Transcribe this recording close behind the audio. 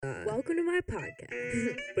Welcome to my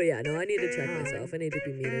podcast. But yeah, no, I need to check myself. I need to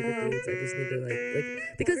be meaner to dudes. I just need to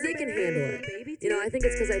like because they can handle it. You know, I think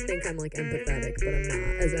it's because I think I'm like empathetic, but I'm not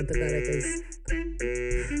as empathetic as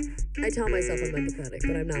I tell myself I'm empathetic,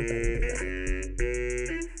 but I'm not that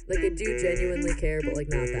empathetic. Like I do genuinely care, but like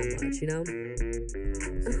not that much, you know.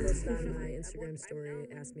 Post on my Instagram story,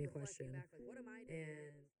 ask me a question,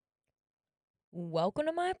 and Welcome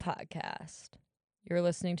to my podcast. You're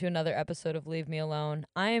listening to another episode of Leave Me Alone.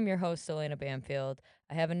 I am your host, Elena Bamfield.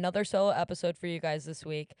 I have another solo episode for you guys this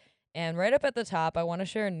week. And right up at the top, I want to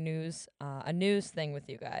share a news thing with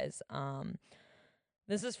you guys.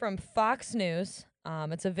 This is from Fox News.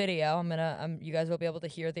 It's a video. You guys will be able to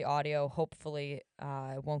hear the audio. Hopefully,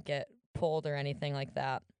 it won't get pulled or anything like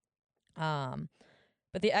that.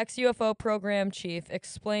 But the ex-UFO program chief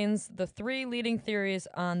explains the three leading theories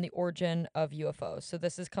on the origin of UFOs. So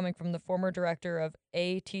this is coming from the former director of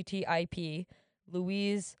ATTIP,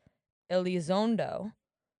 Luis Elizondo.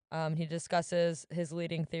 He discusses his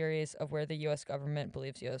leading theories of where the U.S. government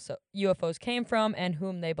believes UFOs came from and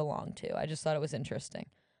whom they belong to. I just thought it was interesting.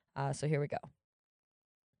 So here we go.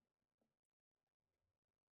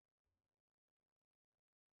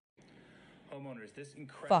 Homeowners, this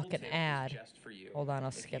incredible Fucking tip ad. is just for you. Hold on, I'll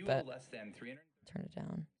If skip you it. owe less than 300 Turn it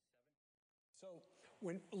down. So,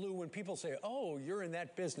 when people say, "Oh, you're in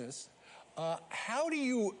that business," how do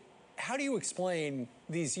you explain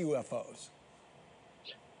these UFOs?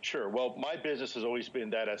 Sure. Well, my business has always been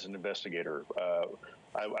that as an investigator.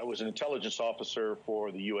 I was an intelligence officer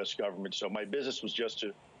for the U.S. government, so my business was just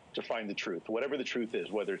to find the truth, whatever the truth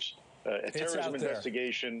is, whether it's a terrorism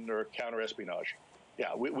investigation or counterespionage.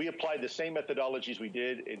 Yeah, we applied the same methodologies we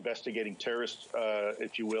did investigating terrorist,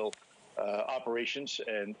 if you will, operations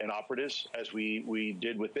and operatives as we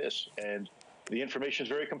did with this. And the information is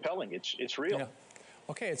very compelling. It's real. Yeah.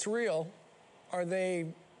 Okay, it's real. Are they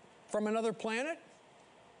from another planet?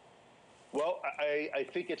 Well, I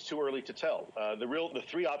think it's too early to tell. The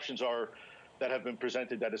three options are that have been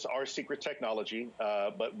presented that is our secret technology,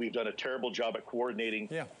 but we've done a terrible job at coordinating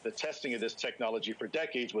the testing of this technology for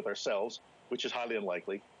decades with ourselves, which is highly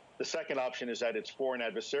unlikely. The second option is that it's foreign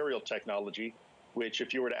adversarial technology, which,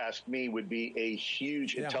 if you were to ask me, would be a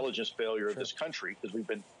huge intelligence failure of this country because we've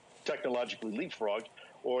been technologically leapfrogged.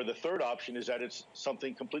 Or the third option is that it's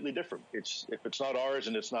something completely different. If it's not ours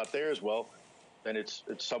and it's not theirs, well, then it's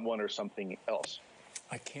someone or something else.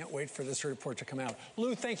 I can't wait for this report to come out.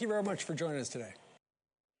 Lou, thank you very much for joining us today.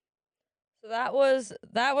 So that was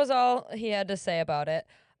all he had to say about it.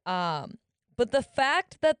 But the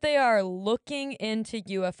fact that they are looking into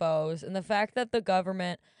UFOs and the fact that the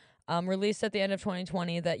government released at the end of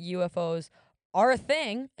 2020 that UFOs are a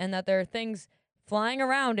thing and that there are things flying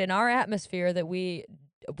around in our atmosphere that we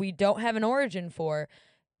don't have an origin for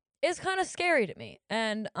is kind of scary to me.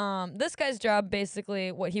 And this guy's job,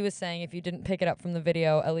 basically, what he was saying, if you didn't pick it up from the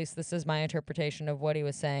video, at least this is my interpretation of what he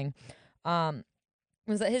was saying,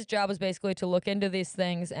 was that his job was basically to look into these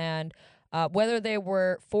things and whether they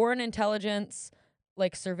were foreign intelligence,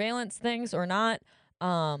 like surveillance things or not.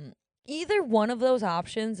 Either one of those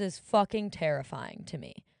options is fucking terrifying to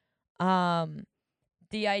me.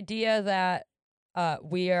 The idea that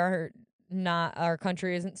our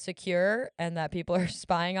country isn't secure and that people are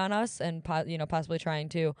spying on us and possibly trying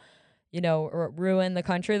to ruin the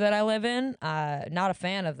country that I live in. Not a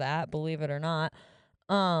fan of that, believe it or not.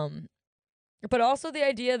 But also the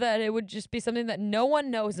idea that it would just be something that no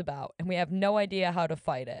one knows about and we have no idea how to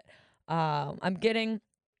fight it. I'm getting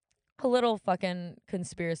a little fucking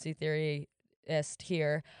conspiracy theorist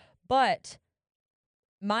here, but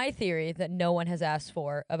my theory that no one has asked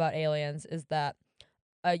for about aliens is that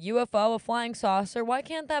a UFO, a flying saucer, why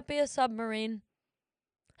can't that be a submarine?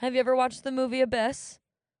 Have you ever watched the movie Abyss?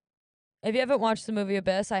 If you haven't watched the movie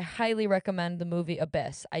Abyss, I highly recommend the movie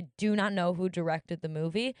Abyss. I do not know who directed the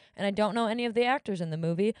movie, and I don't know any of the actors in the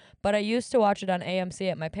movie, but I used to watch it on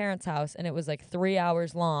AMC at my parents' house, and it was like 3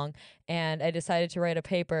 hours long, and I decided to write a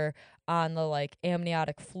paper on the like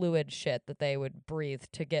amniotic fluid shit that they would breathe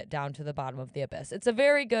to get down to the bottom of the abyss. It's a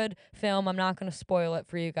very good film. I'm not going to spoil it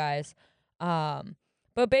for you guys.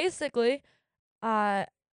 But basically, I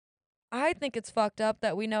think it's fucked up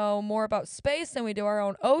that we know more about space than we do our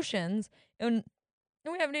own oceans, and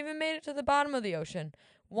we haven't even made it to the bottom of the ocean.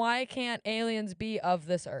 Why can't aliens be of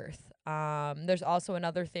this earth? There's also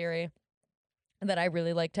another theory that I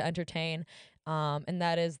really like to entertain, and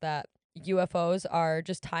that is that UFOs are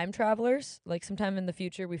just time travelers. Like sometime in the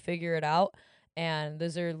future, we figure it out, and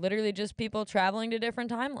those are literally just people traveling to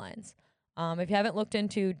different timelines. If you haven't looked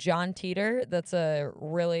into John Teeter, that's a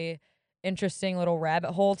really interesting little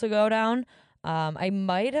rabbit hole to go down. I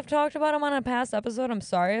might have talked about him on a past episode. I'm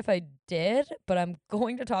sorry if I did, but I'm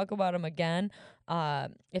going to talk about him again.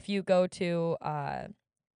 If you go to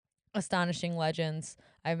Astonishing Legends,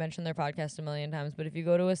 I've mentioned their podcast a million times, but if you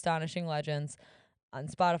go to Astonishing Legends on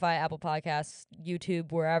Spotify, Apple Podcasts,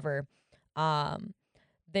 YouTube, wherever,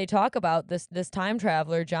 they talk about this time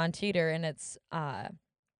traveler, John Titor, and it's a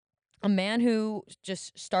man who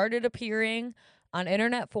just started appearing on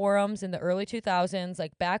internet forums in the early 2000s,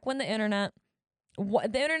 like back when the internet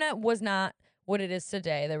was not what it is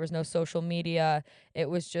today. There was no social media. It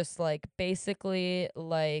was just like basically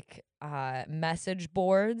like message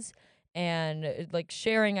boards and like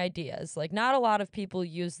sharing ideas. Like not a lot of people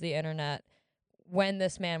used the internet when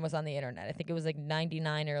this man was on the internet. I think it was like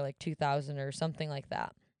 99 or like 2000 or something like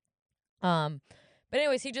that. But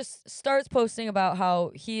anyways, he just starts posting about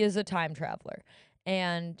how he is a time traveler,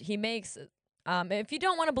 and he makes if you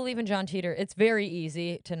don't want to believe in John Titor, it's very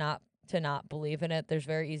easy to not believe in it. There's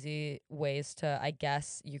very easy ways to, I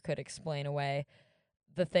guess you could explain away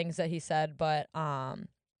the things that he said, but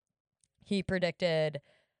he predicted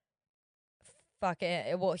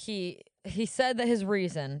he said that his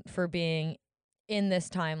reason for being in this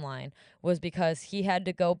timeline was because he had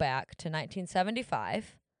to go back to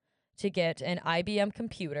 1975 to get an IBM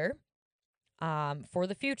computer for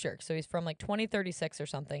the future. So he's from like 2036 or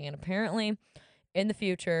something, and apparently in the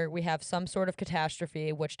future we have some sort of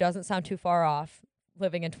catastrophe, which doesn't sound too far off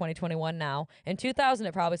living in 2021 now. In 2000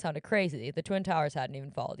 it probably sounded crazy. The Twin Towers hadn't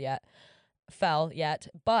even fell yet,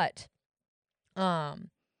 but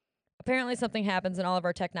apparently something happens and all of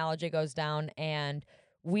our technology goes down, and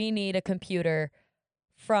we need a computer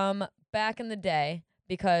from back in the day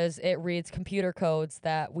because it reads computer codes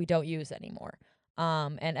that we don't use anymore.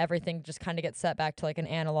 And everything just kind of gets set back to like an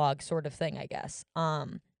analog sort of thing, I guess.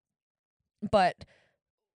 But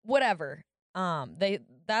whatever.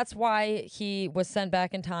 That's why he was sent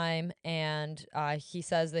back in time, and he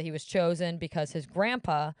says that he was chosen because his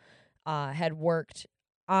grandpa had worked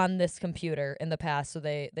on this computer in the past, so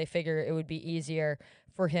they figure it would be easier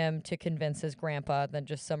for him to convince his grandpa than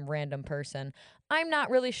just some random person. I'm not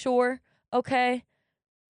really sure, okay?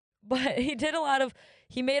 But he made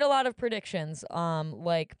a lot of predictions.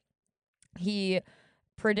 Like he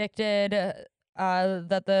predicted that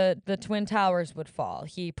the Twin Towers would fall.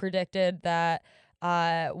 He predicted that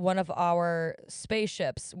one of our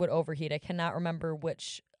spaceships would overheat. I cannot remember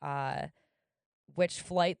which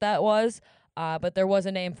flight that was, but there was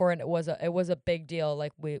a name for it. And it was a big deal.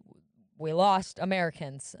 Like we lost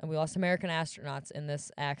Americans, and we lost American astronauts in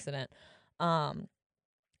this accident.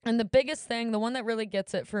 And the biggest thing, the one that really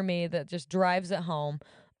gets it for me, that just drives it home,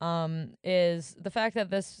 is the fact that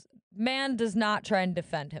this man does not try and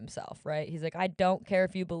defend himself, right? He's like, I don't care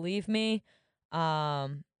if you believe me.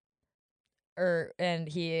 And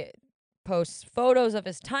he posts photos of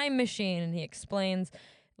his time machine, and he explains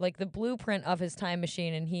like the blueprint of his time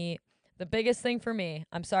machine. And the biggest thing for me,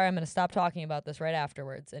 I'm sorry, I'm going to stop talking about this right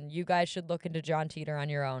afterwards, and you guys should look into John Titor on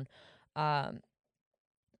your own.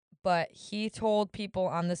 But he told people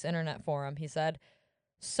on this internet forum, he said,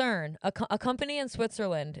 CERN, a company in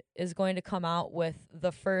Switzerland, is going to come out with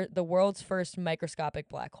the world's first microscopic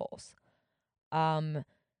black holes. And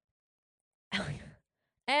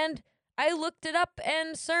I looked it up,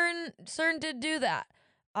 and CERN did do that.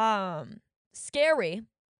 Scary,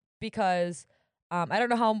 because I don't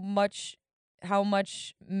know how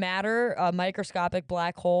much matter a microscopic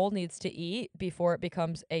black hole needs to eat before it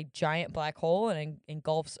becomes a giant black hole and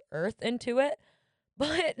engulfs Earth into it.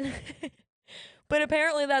 But but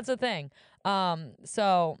apparently that's a thing.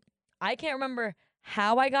 So I can't remember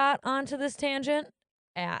how I got onto this tangent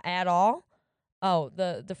at all. Oh,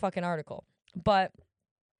 the fucking article. But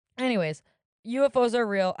anyways, UFOs are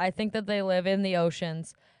real. I think that they live in the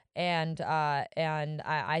oceans. And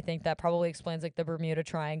I think that probably explains like the Bermuda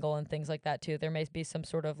Triangle and things like that too. There may be some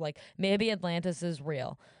sort of like, maybe Atlantis is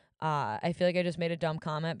real. I feel like I just made a dumb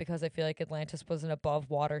comment because I feel like Atlantis was an above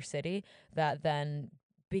water city that then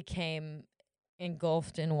became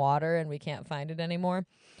engulfed in water and we can't find it anymore.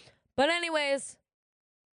 But anyways,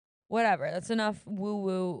 whatever. That's enough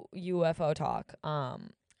woo-woo UFO talk.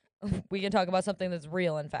 We can talk about something that's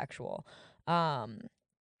real and factual.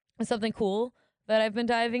 Something cool that I've been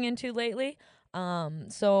diving into lately.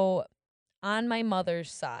 So on my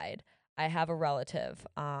mother's side, I have a relative.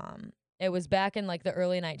 It was back in like the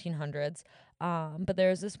early 1900s. But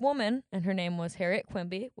there's this woman, and her name was Harriet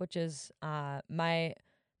Quimby, which is my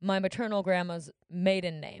maternal grandma's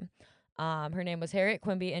maiden name. Her name was Harriet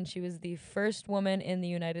Quimby, and she was the first woman in the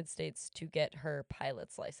United States to get her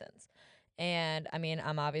pilot's license. And I mean,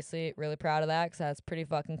 I'm obviously really proud of that because that's pretty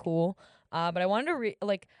fucking cool. But I wanted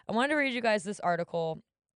to read you guys this article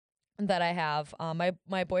that I have.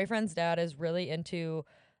 My boyfriend's dad is really into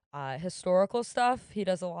historical stuff. He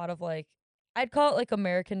does a lot of like, I'd call it like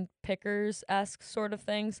American Pickers-esque sort of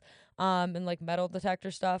things, and like metal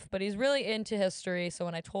detector stuff. But he's really into history. So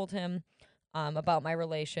when I told him about my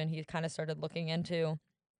relation, he kind of started looking into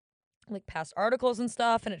like past articles and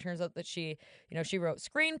stuff. And it turns out that she wrote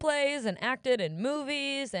screenplays and acted in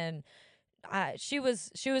movies, and she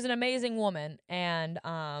was an amazing woman, and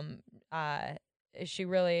she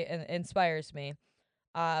really inspires me.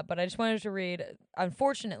 But I just wanted to read.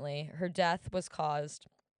 Unfortunately, her death was caused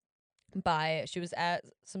by, she was at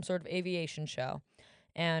some sort of aviation show,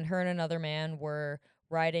 and her and another man were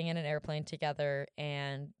riding in an airplane together,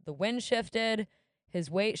 and the wind shifted,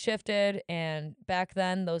 his weight shifted, and back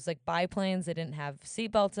then those like biplanes, they didn't have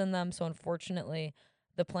seatbelts in them, so unfortunately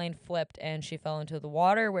the plane flipped and she fell into the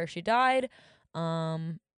water where she died.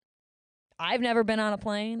 I've never been on a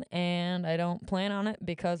plane, and I don't plan on it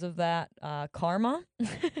because of that karma.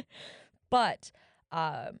 But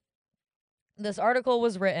this article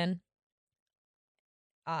was written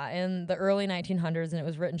in the early 1900s, and it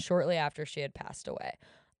was written shortly after she had passed away.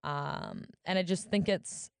 And I just think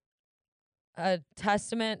it's a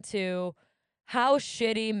testament to how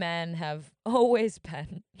shitty men have always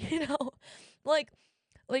been, like,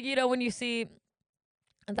 when you see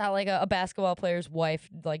that like a basketball player's wife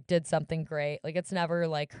like did something great, like it's never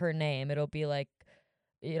like her name. It'll be like,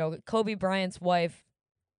 Kobe Bryant's wife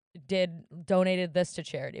donated this to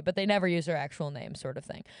charity, but they never use her actual name, sort of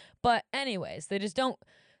thing. But anyways, the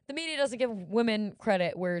media doesn't give women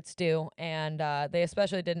credit where it's due, and they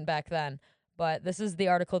especially didn't back then. But this is the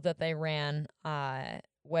article that they ran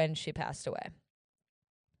when she passed away.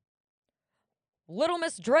 Little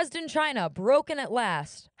Miss Dresden China, broken at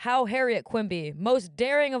last. How Harriet Quimby, most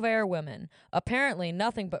daring of air women, apparently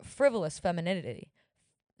nothing but frivolous femininity.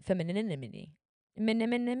 Okay, I'm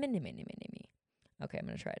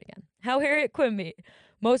going to try it again. How Harriet Quimby,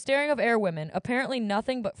 most daring of air women, apparently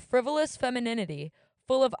nothing but frivolous femininity,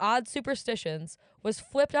 full of odd superstitions, was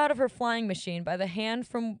flipped out of her flying machine by the hand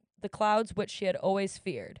from the clouds which she had always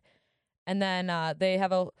feared. And then they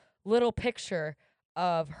have a little picture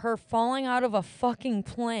of her falling out of a fucking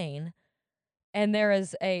plane, and there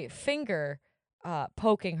is a finger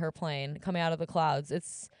poking her plane coming out of the clouds.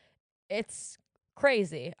 It's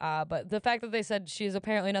crazy. But the fact that they said she's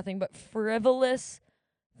apparently nothing but frivolous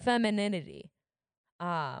femininity,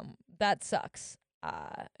 that sucks.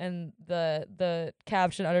 And the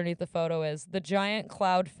caption underneath the photo is, "The giant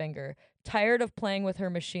cloud finger, tired of playing with her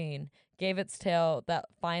machine, gave its tail that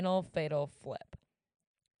final fatal flip."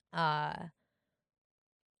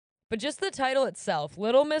 But just the title itself,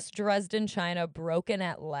 Little Miss Dresden China, broken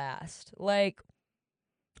at last. Like,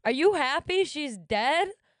 are you happy she's dead?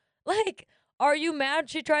 Like, are you mad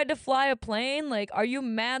she tried to fly a plane? Like, are you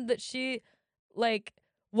mad that she, like,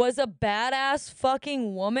 was a badass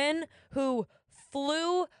fucking woman who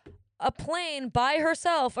flew a plane by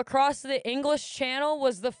herself across the English Channel,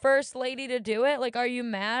 was the first lady to do it? Like, are you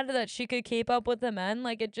mad that she could keep up with the men?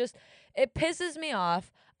 Like, it pisses me off.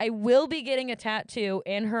 I will be getting a tattoo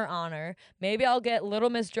in her honor. Maybe I'll get Little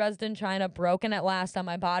Miss Dresden China, broken at last, on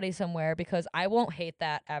my body somewhere, because I won't hate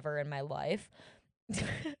that ever in my life.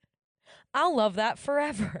 I'll love that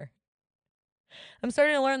forever. I'm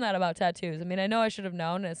starting to learn that about tattoos. I mean, I know I should have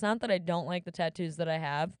known. It's not that I don't like the tattoos that I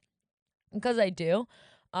have, because I do.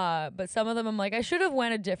 But some of them I'm like, I should have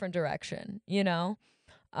went a different direction,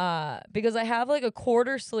 because I have like a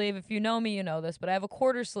quarter sleeve. If you know me, you know this, but I have a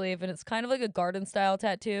quarter sleeve, and it's kind of like a garden style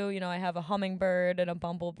tattoo. I have a hummingbird and a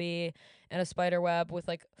bumblebee and a spider web with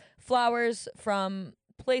like flowers from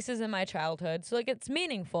places in my childhood. So like it's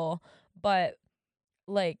meaningful, but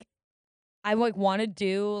like I like want to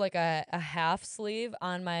do like a half sleeve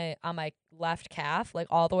on my left calf, like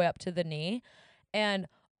all the way up to the knee, and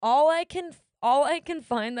all I can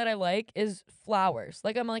find that I like is flowers.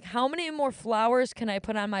 Like, I'm like, how many more flowers can I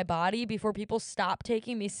put on my body before people stop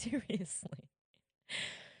taking me seriously?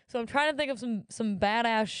 So I'm trying to think of some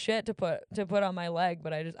badass shit to put on my leg,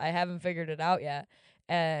 but I haven't figured it out yet.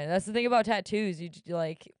 And that's the thing about tattoos. You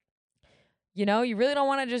like, you really don't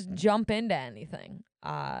want to just jump into anything.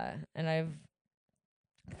 And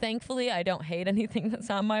thankfully I don't hate anything that's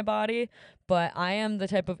on my body, but I am the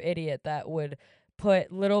type of idiot that would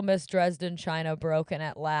put Little Miss Dresden China, broken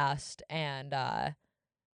at last, and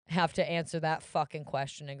have to answer that fucking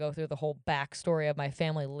question and go through the whole backstory of my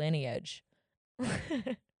family lineage.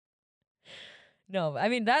 No, I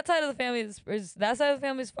mean, that side of the family is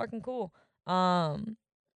fucking cool.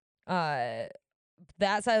 That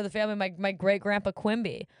side of the family, my great grandpa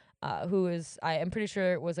Quimby, who is, I am pretty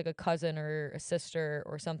sure it was like a cousin or a sister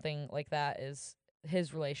or something like that, is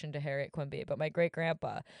his relation to Harriet Quimby. But my great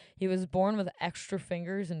grandpa, he was born with extra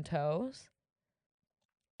fingers and toes.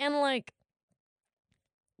 And like,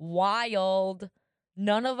 wild.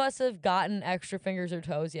 None of us have gotten extra fingers or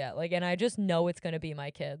toes yet. Like, and I just know it's going to be my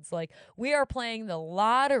kids. Like, we are playing the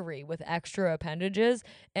lottery with extra appendages,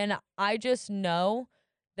 and I just know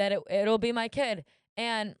that it'll be my kid.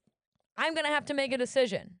 And I'm going to have to make a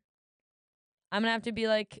decision. I'm going to have to be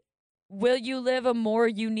like, will you live a more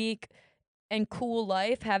unique and cool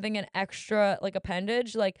life having an extra, like,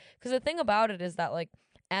 appendage? Like, because the thing about it is that, like,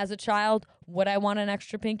 as a child, would I want an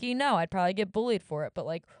extra pinky? No, I'd probably get bullied for it. But,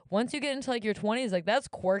 like, once you get into, like, your 20s, like, that's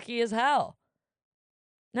quirky as hell.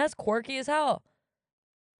 That's quirky as hell.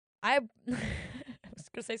 I was going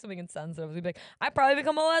to say something insensitive. I was going to be like, I'd probably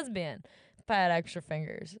become a lesbian if I had extra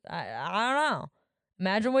fingers. I don't know.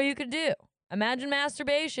 Imagine what you could do. Imagine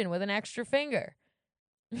masturbation with an extra finger.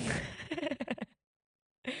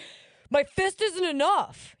 My fist isn't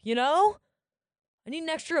enough, you know? I need an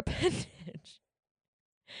extra appendage.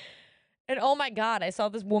 And oh my God, I saw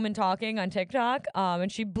this woman talking on TikTok, and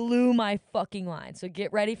she blew my fucking mind. So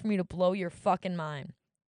get ready for me to blow your fucking mind.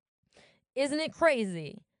 Isn't it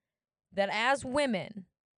crazy that as women,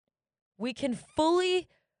 we can fully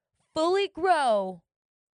grow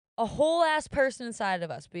a whole ass person inside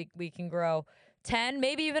of us? We can grow 10,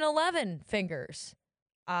 maybe even 11 fingers,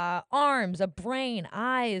 arms, a brain,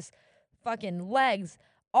 eyes, fucking legs,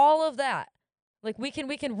 all of that. Like, we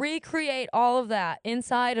can recreate all of that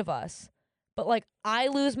inside of us. But, like, I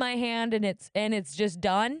lose my hand and it's just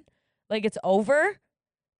done. Like, it's over.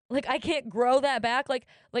 Like, I can't grow that back. Like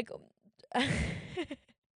and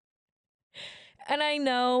I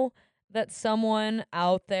know that someone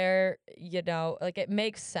out there, you know, like, it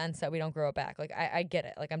makes sense that we don't grow it back. Like, I get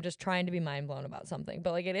it. Like, I'm just trying to be mind blown about something.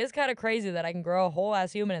 But, like, it is kind of crazy that I can grow a whole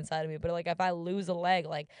ass human inside of me. But, like, if I lose a leg,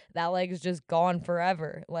 like, that leg is just gone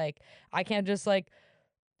forever. Like, I can't just, like,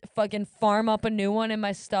 fucking farm up a new one in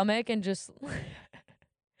my stomach and just can you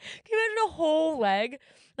imagine a whole leg,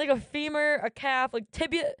 like a femur, a calf, like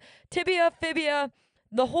tibia, fibia,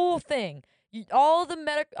 the whole thing, all the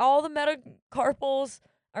metacarpals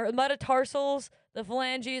or metatarsals, the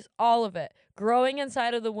phalanges, all of it growing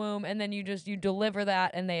inside of the womb, and then you deliver that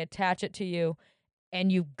and they attach it to you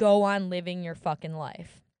and you go on living your fucking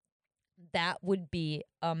life. That would be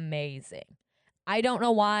amazing. I don't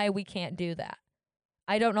know why we can't do that.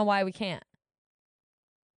 I don't know why we can't.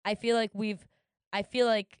 I feel like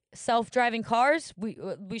self-driving cars, we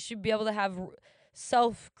should be able to have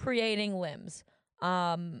self-creating limbs.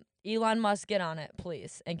 Elon Musk, get on it,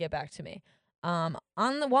 please, and get back to me. While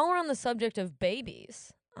we're on the subject of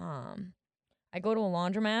babies, I go to a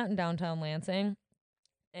laundromat in downtown Lansing,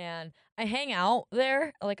 and I hang out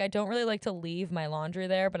there. Like, I don't really like to leave my laundry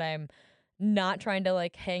there, but I'm not trying to,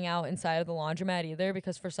 like, hang out inside of the laundromat either,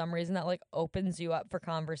 because for some reason that, like, opens you up for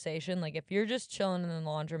conversation. Like, if you're just chilling in the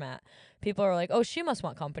laundromat, people are like, oh, she must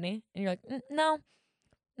want company. And you're like, nope,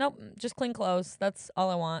 just clean clothes. That's all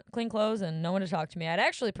I want. Clean clothes and no one to talk to me. I'd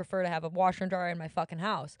actually prefer to have a washer and dryer in my fucking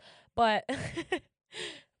house. But,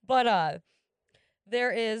 there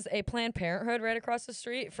is a Planned Parenthood right across the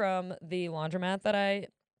street from the laundromat that I'm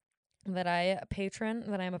a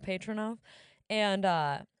patron of. And,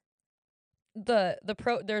 there's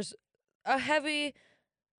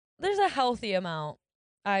a healthy amount,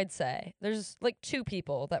 I'd say. There's like 2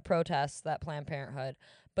 people that protest that Planned Parenthood,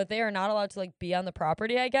 but they are not allowed to, like, be on the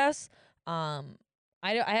property, I guess. I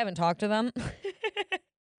haven't talked to them.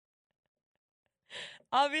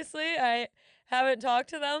 Obviously, I haven't talked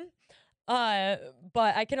to them.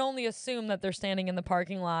 But I can only assume that they're standing in the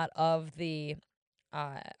parking lot of the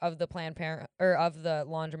Planned Parenthood, or of the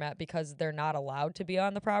laundromat, because they're not allowed to be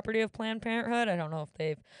on the property of Planned Parenthood. I don't know if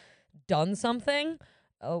they've done something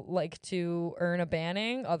like to earn a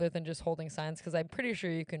banning other than just holding signs, because I'm pretty sure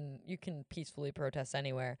you can peacefully protest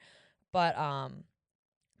anywhere. But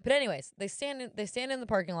anyways, they stand in the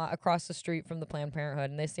parking lot across the street from the Planned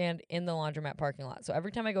Parenthood, and they stand in the laundromat parking lot. So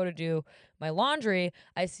every time I go to do my laundry,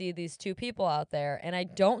 I see these 2 people out there, and I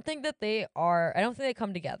don't think they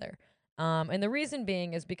come together. And the reason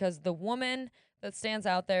being is because the woman that stands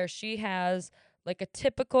out there, she has like a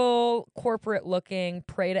typical corporate looking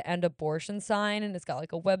pray to end abortion sign, and it's got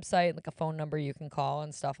like a website, like a phone number you can call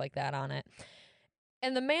and stuff like that on it.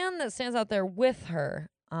 And the man that stands out there with her,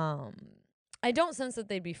 I don't sense that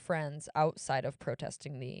they'd be friends outside of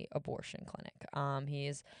protesting the abortion clinic.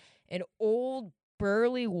 He's an old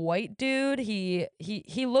burly white dude. He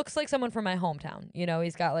looks like someone from my hometown. You know,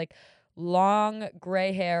 he's got like long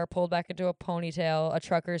gray hair pulled back into a ponytail, a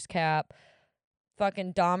trucker's cap,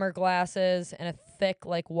 fucking Dahmer glasses and a thick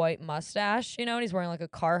like white mustache, you know, and he's wearing like a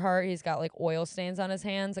Carhartt. He's got like oil stains on his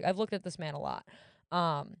hands. Like I've looked at this man a lot.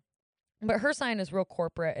 But her sign is real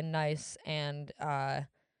corporate and nice and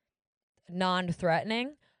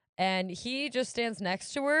non-threatening. And he just stands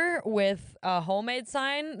next to her with a homemade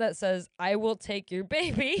sign that says, "I will take your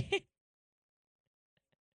baby."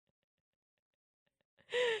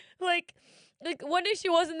 like one day she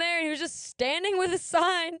wasn't there and he was just standing with a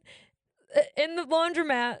sign in the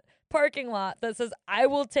laundromat parking lot that says, "I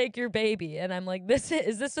will take your baby." And I'm like, is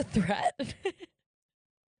this a threat?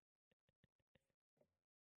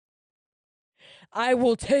 I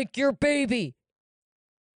will take your baby.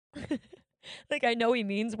 Like, I know he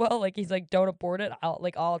means well. Like, he's like, don't abort it.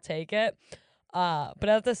 I'll take it. But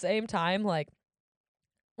at the same time, like,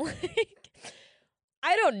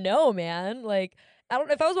 I don't know, man. Like, I don't.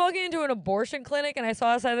 If I was walking into an abortion clinic and I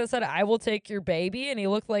saw a sign that said, "I will take your baby," and he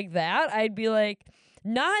looked like that, I'd be like,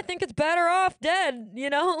 nah, I think it's better off dead, you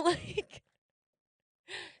know? Like,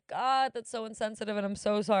 God, that's so insensitive, and I'm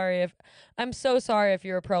so sorry if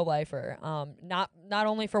you're a pro-lifer. Not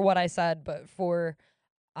only for what I said, but for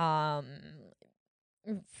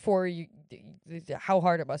you, how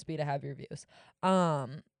hard it must be to have your views.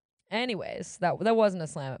 Anyways, that wasn't a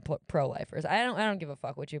slam at pro-lifers. I don't give a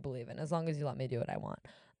fuck what you believe in, as long as you let me do what I want.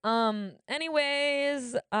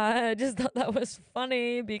 Anyways, I just thought that was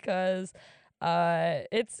funny because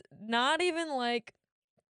it's not even like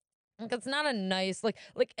it's not a nice like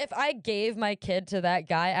if I gave my kid to that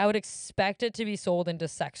guy, I would expect it to be sold into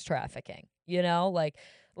sex trafficking, you know? Like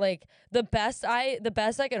the best I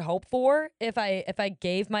could hope for if I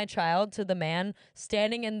gave my child to the man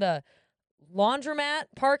standing in the laundromat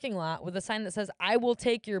parking lot with a sign that says, "I will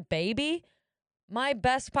take your baby," my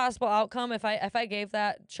best possible outcome if I gave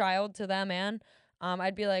that child to that man,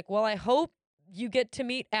 I'd be like, well, I hope you get to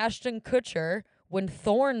meet Ashton Kutcher when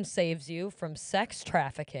Thorne saves you from sex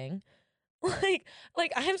trafficking.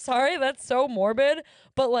 like I'm sorry, that's so morbid,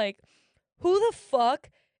 but like, who the fuck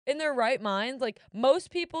in their right mind, like, most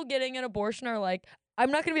people getting an abortion are like,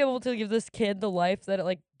 I'm not gonna be able to give this kid the life that it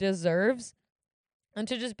like deserves, and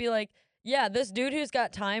to just be like, yeah, this dude who's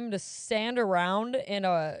got time to stand around in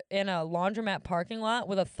a laundromat parking lot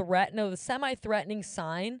with a semi-threatening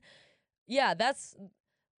sign, yeah, that's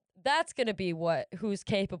gonna be who's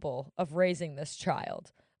capable of raising this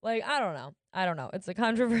child. Like, I don't know. It's a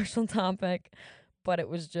controversial topic, but it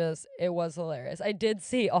was hilarious. I did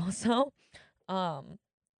see also,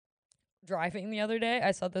 driving the other day,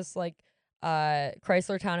 I saw this like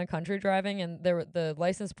Chrysler Town and Country driving, and the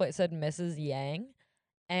license plate said Mrs. Yang.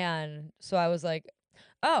 And so I was like,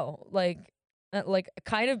 oh, like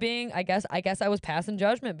kind of being, I guess I was passing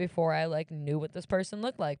judgment before I like knew what this person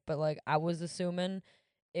looked like, but like I was assuming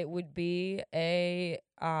it would be an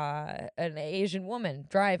Asian woman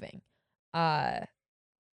driving. But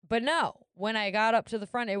no, when I got up to the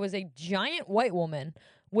front, it was a giant white woman,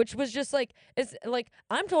 which was just like, it's like,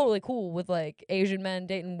 I'm totally cool with like Asian men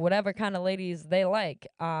dating whatever kind of ladies they like.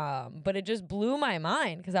 But it just blew my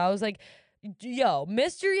mind because I was like, yo,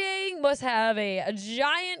 Mr. Yang must have a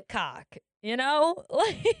giant cock, you know?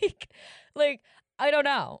 like I don't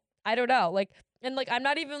know. Like, and like I'm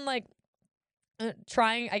not even like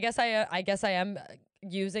trying. I guess I am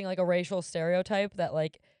using like a racial stereotype that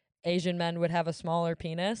like Asian men would have a smaller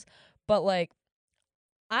penis, but like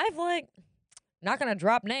I've like, not gonna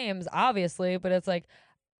drop names obviously, but it's like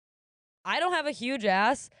I don't have a huge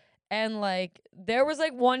ass, and like there was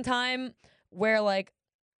like one time where like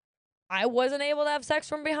I wasn't able to have sex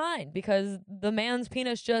from behind because the man's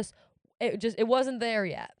penis it wasn't there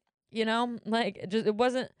yet, you know? Like it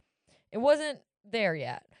wasn't there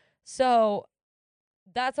yet. So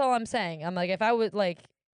that's all I'm saying. I'm like, if I would like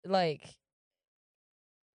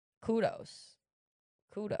kudos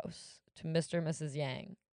to Mr. and Mrs.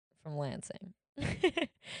 Yang from Lansing.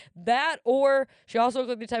 That, or she also looked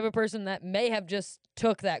like the type of person that may have just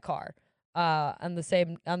took that car on the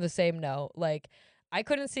same note. Like, I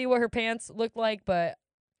couldn't see what her pants looked like, but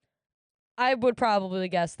I would probably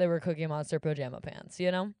guess they were Cookie Monster pajama pants,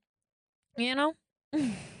 you know?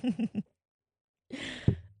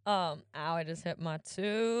 Ow, I just hit my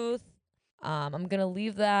tooth. I'm gonna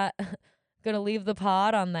leave the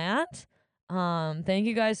pod on that. Thank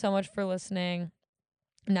you guys so much for listening.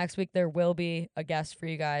 Next week there will be a guest for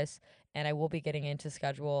you guys, and I will be getting into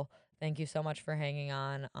schedule. Thank you so much for hanging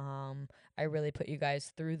on. I really put you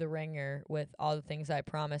guys through the ringer with all the things I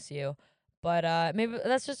promise you. But maybe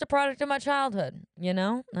that's just a product of my childhood, you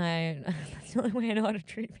know? That's the only way I know how to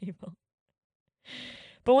treat people.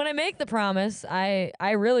 But when I make the promise, I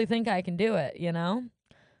really think I can do it, you know?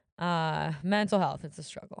 Mental health, it's a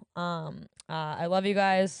struggle. I love you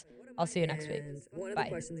guys. I'll see you next week. And one of Bye. the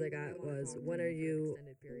questions I got was,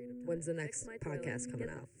 when's the next podcast coming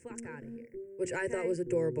out? Which I thought was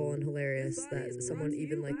adorable and hilarious that someone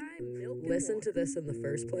even like listened to this in the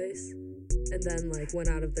first place and then like went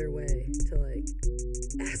out of their way to like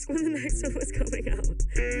ask when the next one was coming out.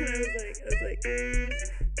 And I was like,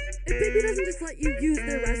 and Bigby doesn't just let you use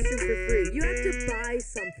their restroom for free. You have to buy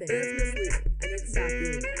something. That's misleading. I need to stop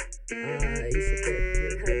doing that. You should get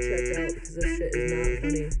your head checked out because this shit is not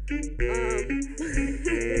funny.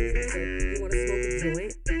 You want to smoke a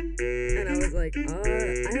joint? And I was like, I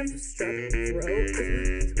have strep throat.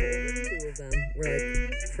 Two of them were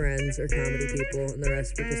like friends or comedy people, and the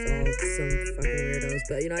rest were just all some fucking weirdos.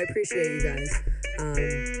 But I appreciate you guys.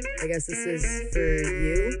 I guess this is for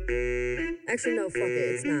you. Actually, no, fuck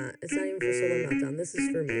it. It's not. It's not even for Solo Meltdown. This is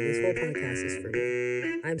for me. This whole podcast is for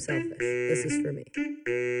me. I'm selfish. This is for me.